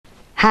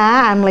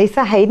Hi, I'm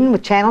Lisa Hayden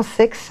with Channel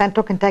 6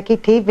 Central Kentucky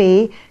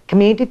TV,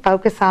 community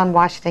focus on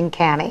Washington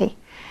County.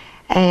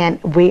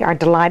 And we are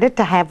delighted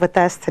to have with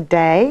us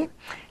today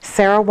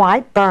Sarah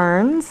White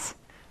Burns.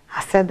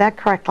 I said that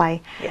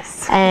correctly.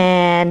 Yes.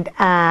 And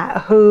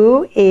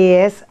who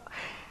was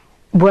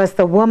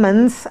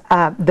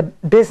the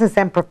Business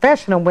and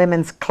Professional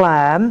Women's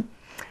Club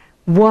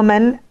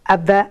Woman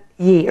of the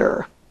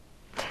Year.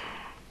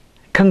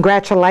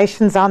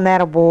 Congratulations on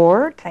that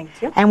award. Thank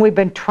you. And we've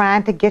been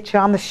trying to get you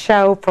on the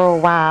show for a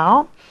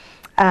while,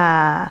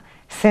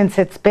 since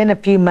it's been a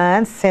few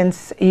months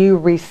since you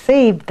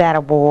received that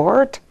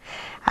award.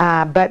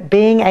 But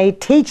being a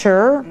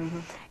teacher,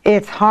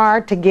 it's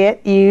hard to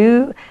get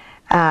you,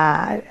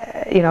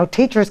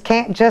 teachers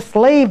can't just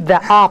leave the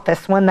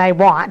office when they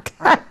want.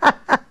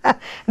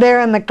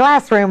 They're in the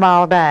classroom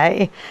all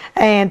day.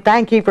 And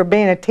thank you for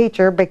being a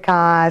teacher,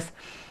 because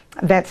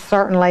that's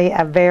certainly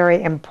a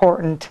very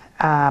important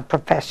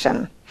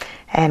profession,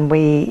 and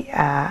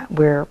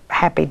we're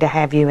happy to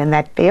have you in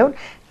that field.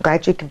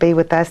 Glad you could be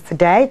with us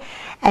today.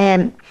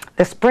 And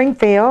the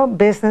Springfield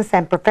Business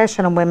and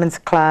Professional Women's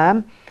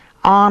Club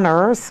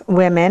honors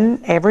women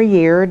every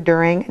year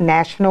during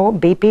National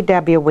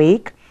BPW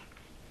Week.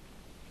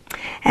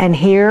 And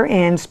here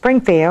in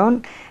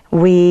Springfield,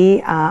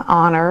 we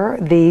honor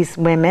these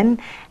women,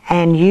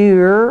 and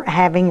you're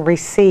having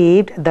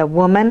received the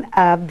Woman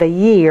of the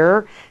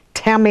Year.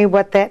 Tell me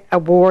what that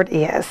award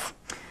is.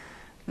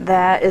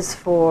 That is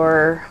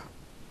for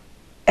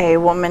a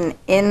woman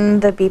in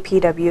the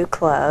BPW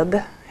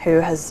club who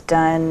has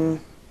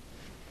done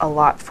a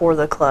lot for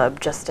the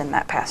club just in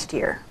that past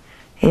year.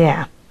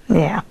 Yeah,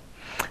 yeah.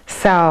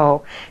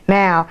 So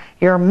now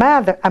listen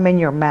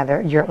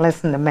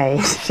to me.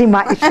 She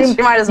might as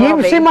well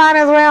be. She might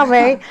as well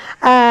be.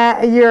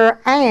 Your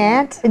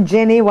aunt,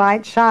 Jenny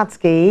White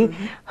Shotsky,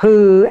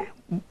 who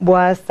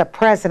was the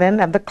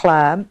president of the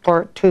club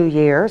for 2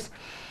 years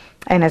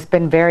and has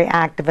been very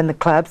active in the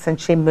club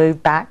since she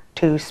moved back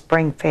to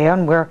Springfield,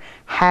 and we're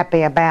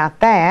happy about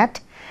that.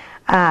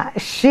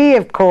 She,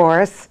 of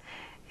course,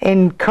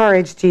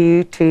 encouraged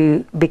you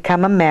to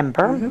become a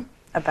member.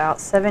 About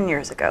 7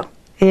 years ago.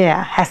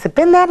 Yeah. Has it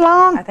been that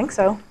long? I think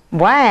so.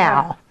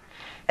 Wow.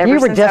 Yeah.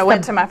 Ever since I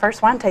went to my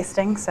first wine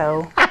tasting,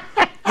 so.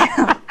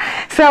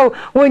 So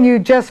when you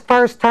just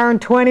first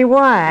turned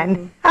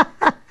 21.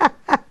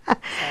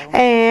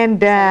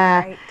 And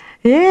right.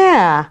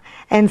 Yeah,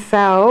 and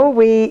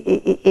so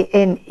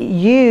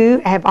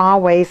you have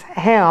always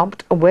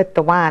helped with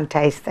the wine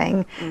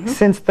tasting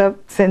since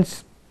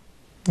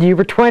you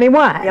were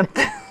 21. Yep.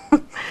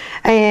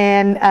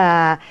 and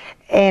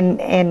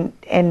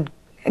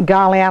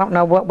golly, I don't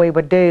know what we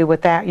would do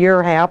without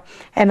your help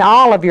and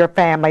all of your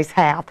family's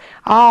help.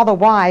 All the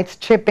Whites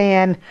chip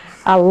in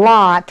a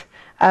lot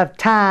of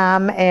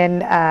time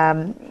and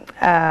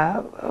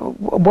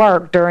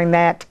work during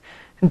that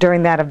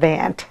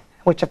event,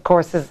 which of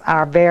course is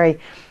our big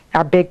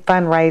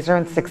fundraiser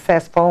and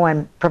successful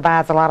and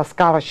provides a lot of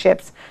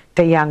scholarships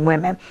to young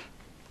women.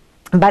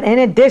 But in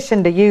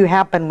addition to you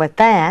helping with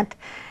that,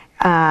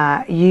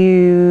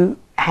 you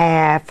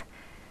have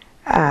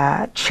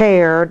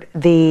chaired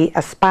the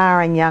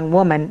Aspiring Young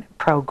Woman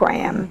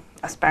program.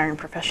 Aspiring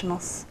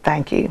Professionals.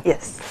 Thank you.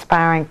 Yes.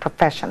 Aspiring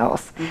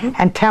Professionals.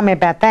 And tell me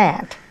about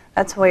that.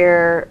 That's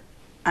where,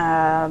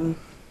 I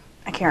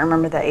can't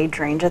remember the age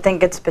range. I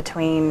think it's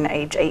between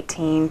age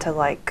 18 to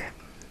like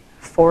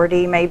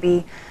 40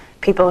 maybe.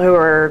 People who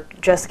are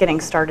just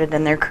getting started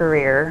in their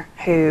career,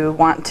 who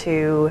want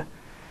to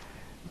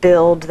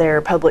build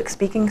their public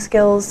speaking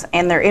skills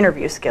and their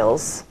interview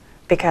skills,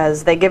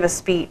 because they give a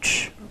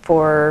speech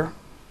for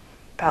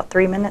about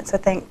 3 minutes, I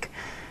think,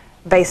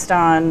 based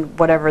on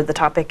whatever the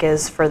topic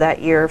is for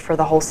that year for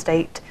the whole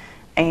state.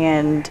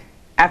 And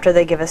after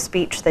they give a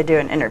speech, they do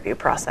an interview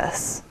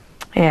process.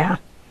 Yeah.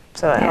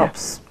 So it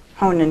helps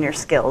hone in your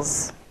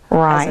skills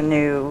as a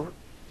new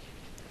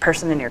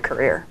person in your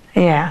career.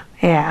 Yeah,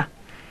 yeah.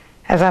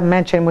 As I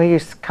mentioned, we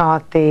used to call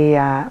it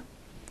the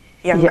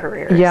Young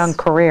Careerist. Young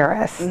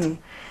Careerist.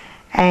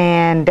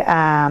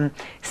 And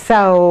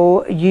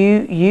so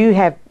you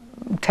have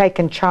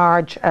taken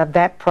charge of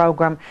that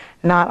program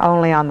not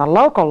only on the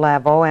local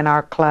level in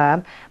our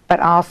club, but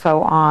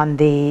also on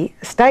the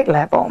state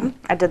level.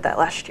 I did that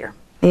last year.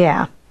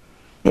 Yeah.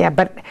 Yeah,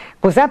 but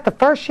was that the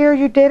first year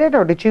you did it,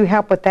 or did you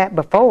help with that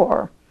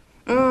before?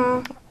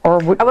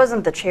 I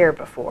wasn't the chair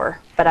before,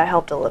 but I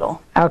helped a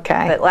little.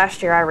 Okay. But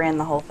last year I ran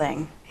the whole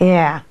thing.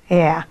 Yeah,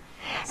 yeah.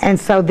 And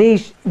so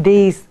the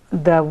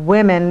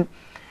women,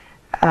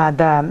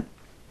 the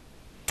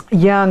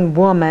young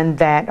woman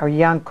that, or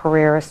young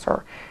careerist,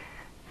 or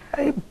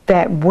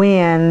that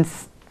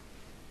wins,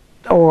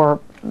 or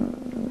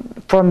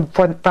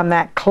from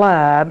that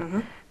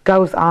club,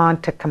 goes on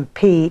to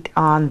compete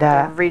on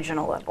the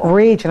regional level.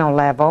 Regional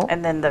level.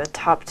 And then the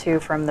top 2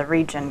 from the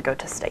region go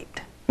to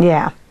state.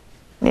 Yeah,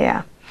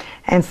 yeah.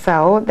 And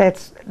so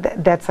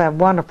that's a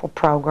wonderful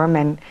program,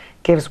 and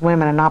gives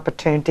women an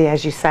opportunity,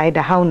 as you say,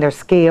 to hone their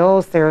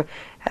skills, their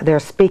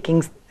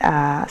speaking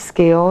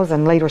skills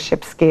and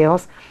leadership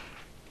skills.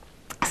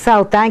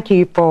 So thank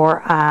you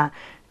for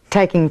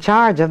taking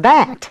charge of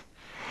that.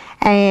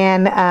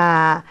 And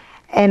I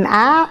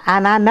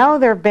know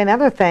there have been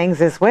other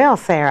things as well,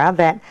 Sarah,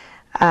 that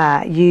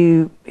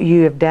you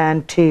have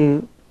done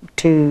to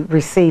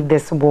receive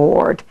this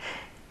award.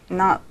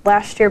 Not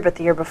last year, but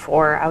the year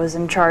before. I was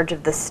in charge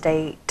of the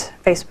state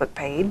Facebook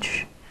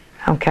page.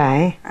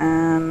 Okay.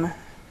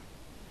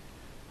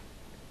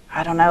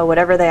 I don't know,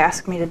 whatever they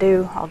ask me to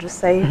do, I'll just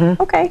say,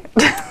 okay.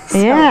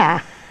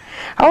 Yeah.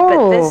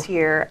 But this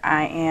year,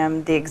 I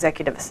am the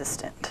executive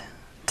assistant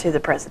to the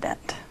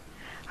president.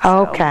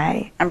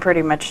 Okay. So I'm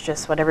pretty much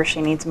just whatever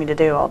she needs me to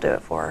do, I'll do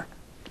it for her.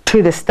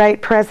 To the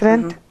state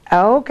president?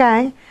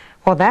 Okay.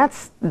 Well,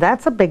 that's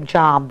a big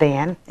job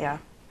then. Yeah.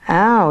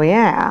 Oh,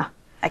 yeah.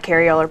 I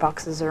carry all her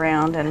boxes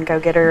around and go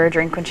get her a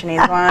drink when she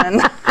needs one.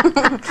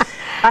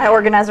 I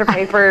organize her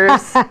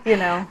papers, you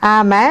know.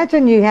 I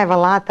imagine you have a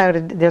lot, though.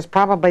 There's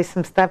probably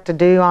some stuff to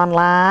do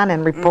online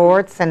and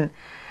reports, and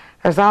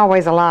there's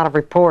always a lot of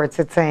reports,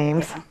 it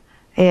seems.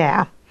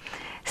 Yeah.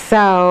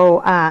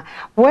 So,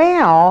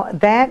 well,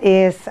 that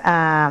is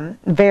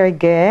very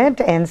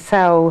good. And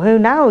so, who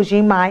knows,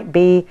 you might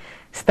be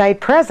state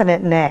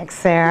president next,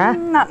 Sarah.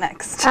 Not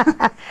next.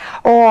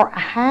 Or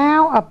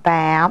how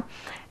about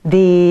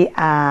the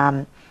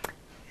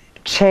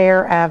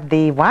chair of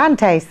the wine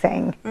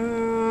tasting?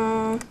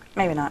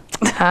 Maybe not.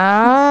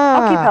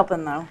 Ah. I'll keep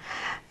helping, though.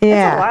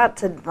 Yeah. It's a lot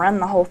to run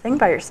the whole thing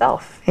by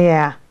yourself.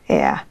 Yeah,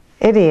 yeah.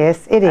 It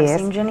is, it is. I've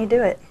seen Jenny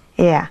do it.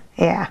 Yeah,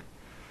 yeah.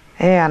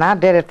 Yeah, and I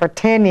did it for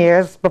 10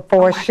 years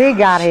before she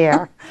got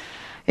here.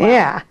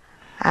 Yeah.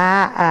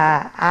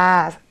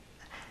 I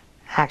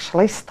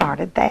actually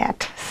started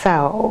that.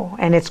 So,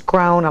 and it's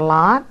grown a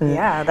lot. And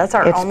yeah, that's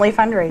our only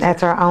fundraiser.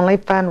 That's our only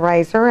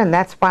fundraiser, and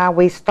that's why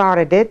we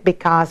started it,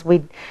 because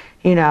we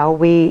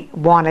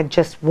wanted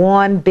just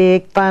one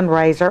big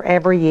fundraiser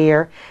every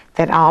year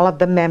that all of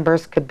the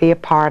members could be a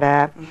part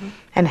of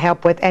and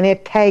help with. And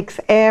it takes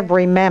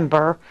every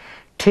member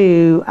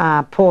to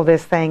pull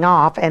this thing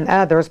off, and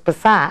others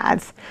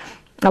besides.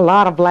 A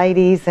lot of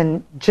ladies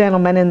and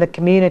gentlemen in the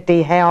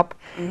community help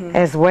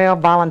as well,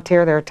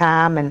 volunteer their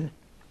time and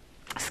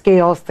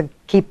skills to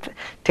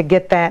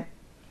get that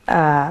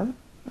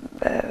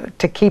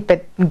to keep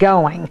it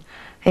going.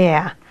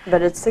 Yeah.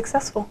 But it's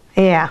successful.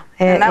 Yeah.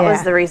 And that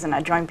was the reason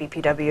I joined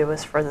BPW,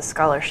 was for the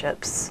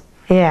scholarships.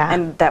 Yeah.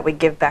 And that we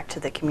give back to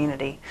the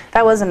community.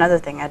 That was another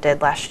thing I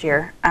did last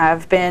year.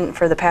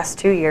 For the past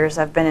 2 years,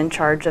 I've been in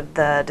charge of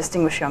the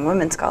Distinguished Young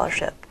Women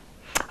Scholarship.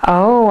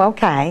 Oh,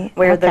 okay.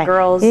 Where the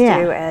girls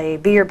do a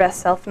Be Your Best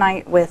Self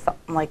night with,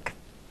 like,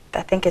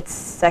 I think it's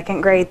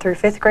 2nd grade through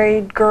 5th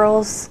grade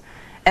girls.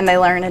 And they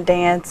learn a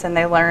dance, and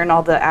they learn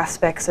all the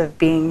aspects of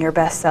being your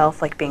best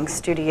self, like being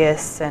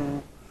studious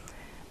and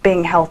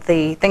being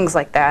healthy, things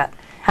like that.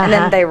 And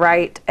then they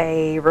write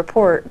a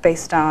report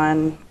based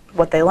on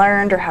what they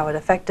learned or how it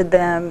affected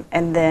them,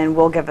 and then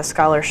we'll give a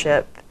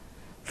scholarship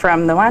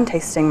from the wine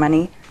tasting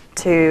money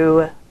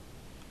to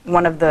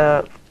one of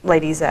the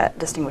ladies at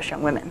Distinguished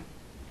Young Women.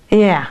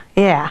 Yeah,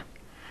 yeah.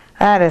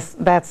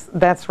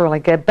 That's really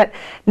good. But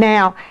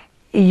now,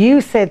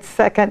 you said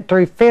 2nd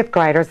through 5th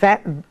graders.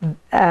 That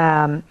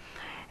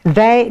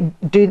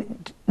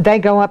they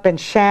go up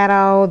and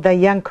shadow the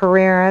young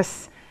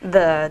careerists.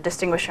 The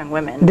Distinguished Young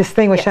Women.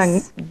 Distinguished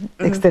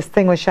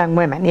Young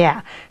Women.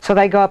 Yeah. So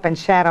they go up and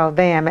shadow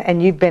them,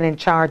 and you've been in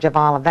charge of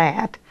all of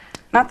that.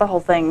 Not the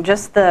whole thing.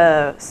 Just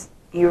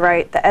you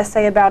write the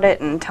essay about it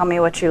and tell me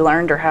what you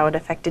learned or how it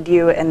affected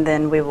you, and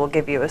then we will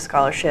give you a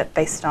scholarship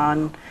based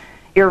on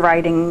your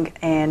writing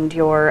and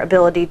your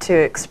ability to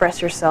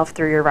express yourself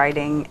through your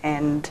writing.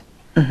 And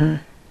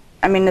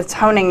I mean, it's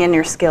honing in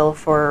your skill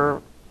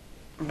for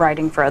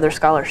writing for other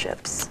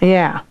scholarships.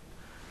 Yeah.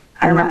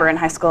 I remember in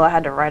high school I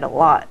had to write a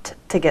lot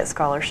to get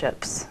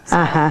scholarships.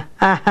 So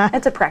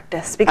it's a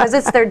practice, because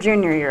it's their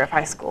junior year of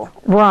high school.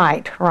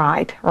 Right.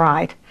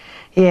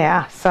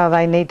 Yeah, so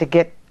they need to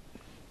get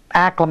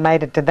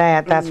acclimated to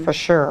that, that's for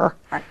sure.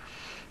 Right.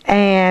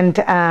 And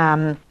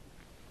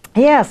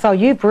yeah, so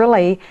you've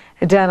really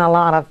done a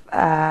lot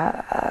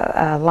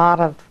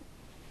of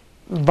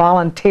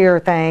volunteer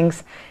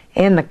things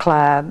in the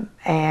club,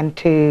 and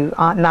to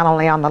not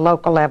only on the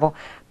local level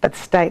but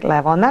state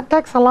level, and that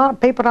takes a lot.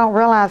 People don't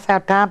realize how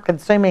time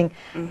consuming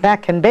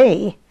that can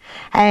be.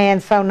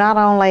 And so not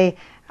only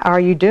are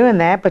you doing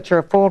that, but you're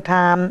a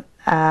full-time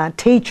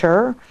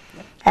teacher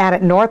out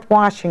at North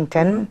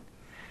Washington.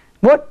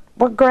 What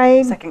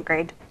grade? 2nd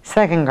grade.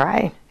 2nd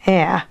grade,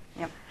 yeah.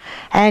 Yep.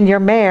 And you're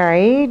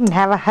married and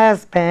have a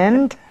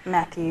husband,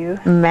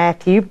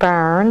 Matthew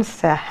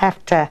Burns.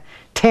 Have to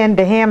tend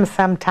to him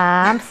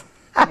sometimes.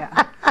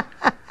 Yeah.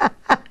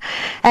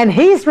 And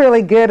he's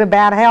really good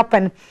about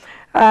helping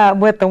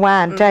with the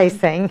wine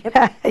tasting. Yep.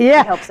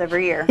 Yeah. He helps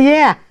every year.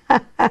 Yeah.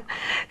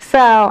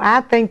 So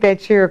I think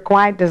that you're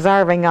quite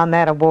deserving on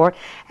that award.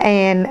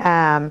 And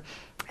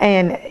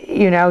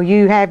you know,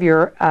 you have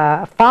your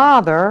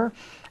father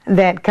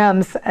that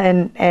comes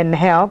and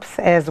helps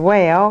as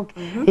well.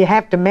 You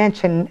have to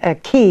mention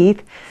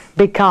Keith,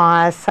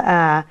 because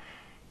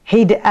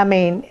I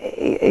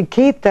mean,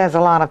 Keith does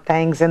a lot of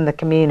things in the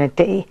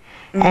community,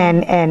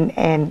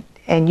 and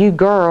you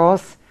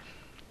girls,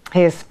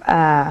 his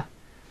 1,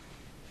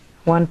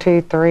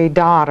 2, 3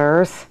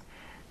 daughters,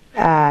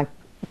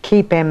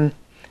 keep him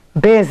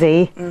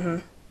busy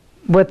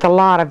with a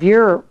lot of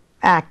your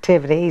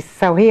activities.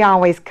 So he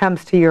always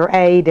comes to your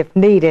aid if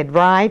needed,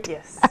 right?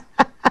 Yes.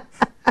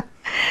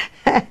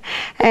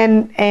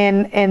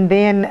 and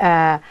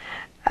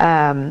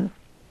then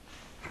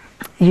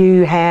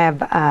you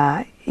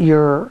have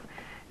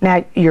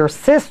your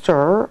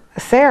sister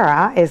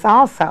Sarah is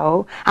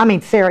also,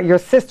 Sarah, your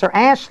sister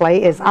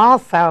Ashley is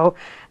also,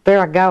 there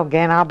I go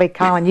again, I'll be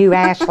calling you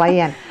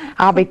Ashley and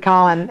I'll be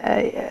calling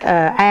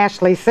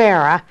Ashley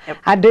Sarah. Yep.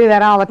 I do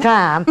that all the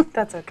time.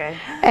 That's okay.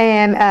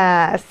 And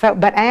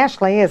but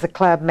Ashley is a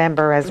club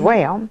member as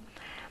well.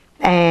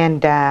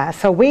 And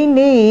so we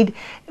need,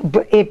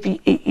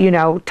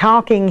 if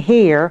talking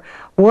here,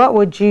 what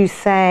would you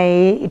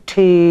say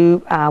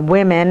to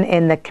women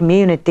in the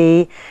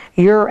community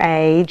your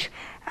age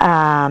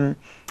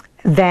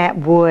that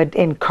would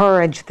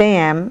encourage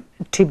them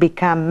to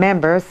become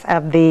members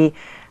of the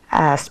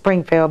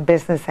Springfield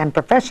Business and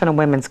Professional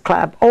Women's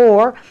Club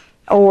or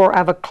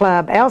of a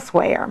club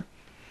elsewhere?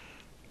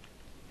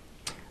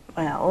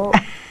 Well,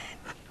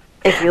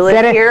 if you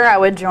live here, I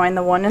would join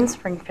the one in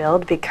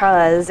Springfield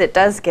because it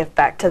does give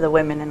back to the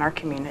women in our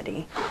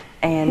community.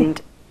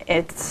 And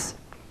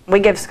we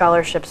give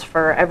scholarships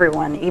for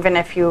everyone, even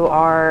if you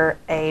are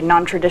a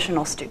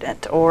non-traditional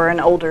student or an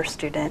older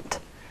student.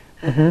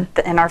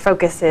 And our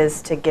focus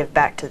is to give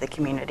back to the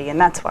community, and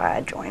that's why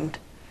I joined.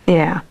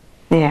 Yeah,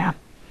 yeah.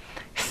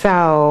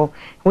 So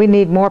we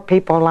need more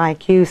people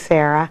like you,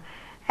 Sarah,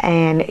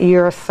 and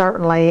you're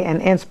certainly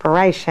an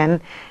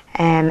inspiration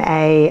and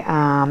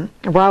a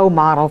role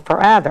model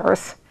for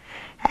others.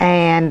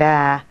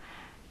 And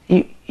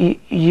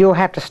you'll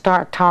have to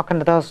start talking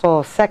to those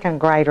little second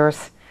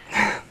graders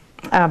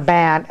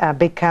about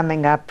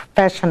becoming a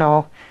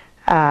professional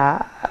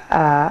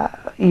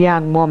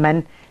young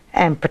woman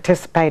and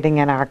participating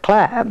in our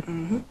club.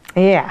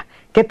 Yeah,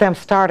 get them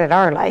started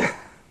early.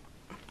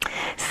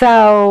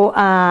 So,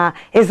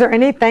 is there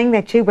anything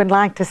that you would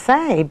like to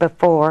say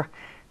before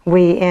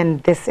we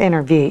end this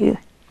interview?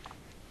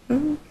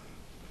 I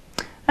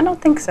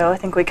don't think so. I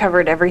think we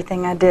covered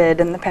everything I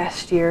did in the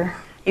past year.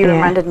 You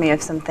reminded me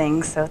of some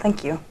things, so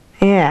thank you.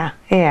 Yeah,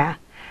 yeah.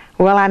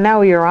 Well, I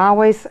know you're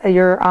always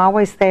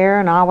there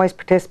and always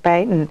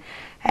participating,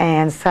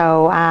 and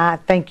so I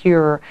think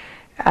you're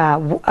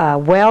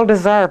well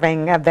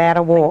deserving of that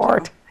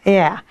award.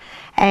 Yeah,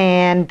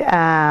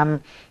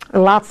 and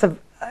lots of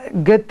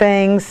good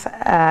things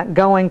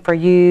going for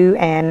you,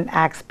 and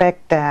I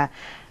expect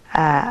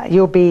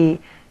you'll be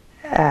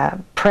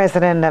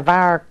president of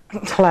our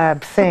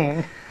club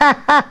soon.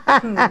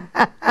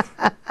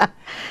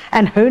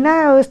 And who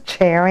knows,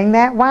 chairing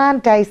that wine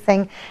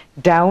tasting,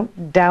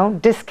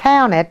 don't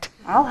discount it.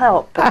 I'll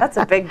help, but that's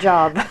a big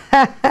job.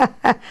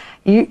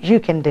 You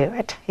can do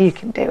it. You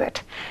can do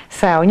it.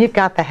 So, and you've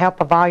got the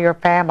help of all your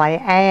family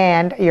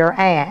and your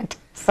aunt.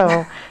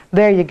 So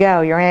there you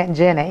go, your Aunt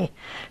Jenny.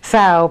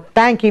 So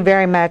thank you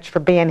very much for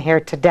being here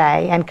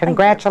today, and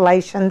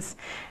congratulations,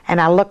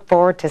 and I look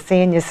forward to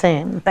seeing you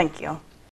soon. Thank you.